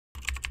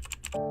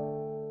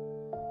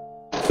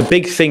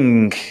big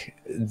thing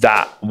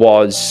that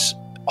was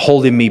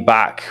holding me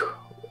back,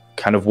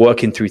 kind of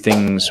working through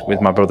things with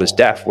my brother's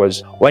death,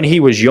 was when he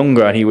was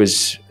younger and he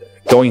was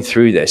going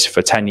through this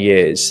for 10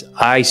 years,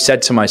 I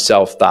said to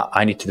myself that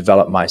I need to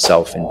develop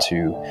myself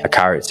into a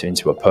character,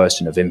 into a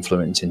person of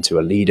influence, into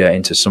a leader,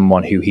 into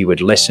someone who he would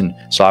listen.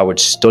 So I would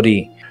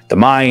study the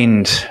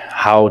mind,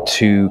 how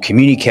to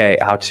communicate,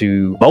 how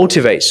to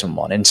motivate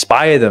someone,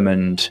 inspire them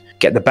and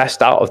get the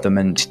best out of them,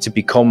 and to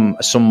become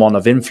someone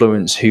of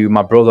influence who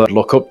my brother would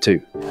look up to.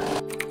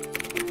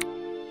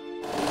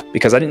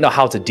 Because I didn't know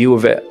how to deal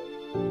with it.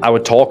 I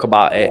would talk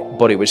about it,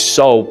 but it was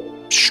so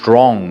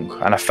strong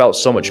and I felt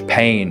so much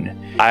pain.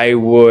 I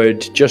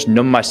would just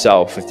numb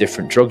myself with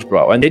different drugs,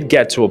 bro. And it did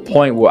get to a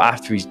point where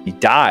after he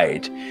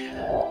died,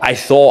 I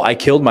thought I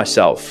killed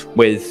myself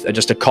with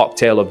just a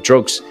cocktail of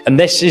drugs. And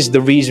this is the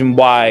reason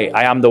why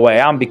I am the way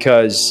I am,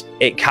 because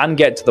it can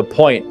get to the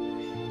point,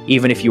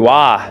 even if you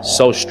are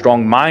so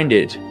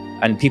strong-minded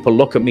and people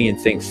look at me and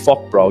think,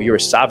 fuck bro, you're a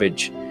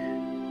savage,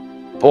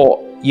 but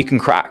you can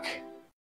crack.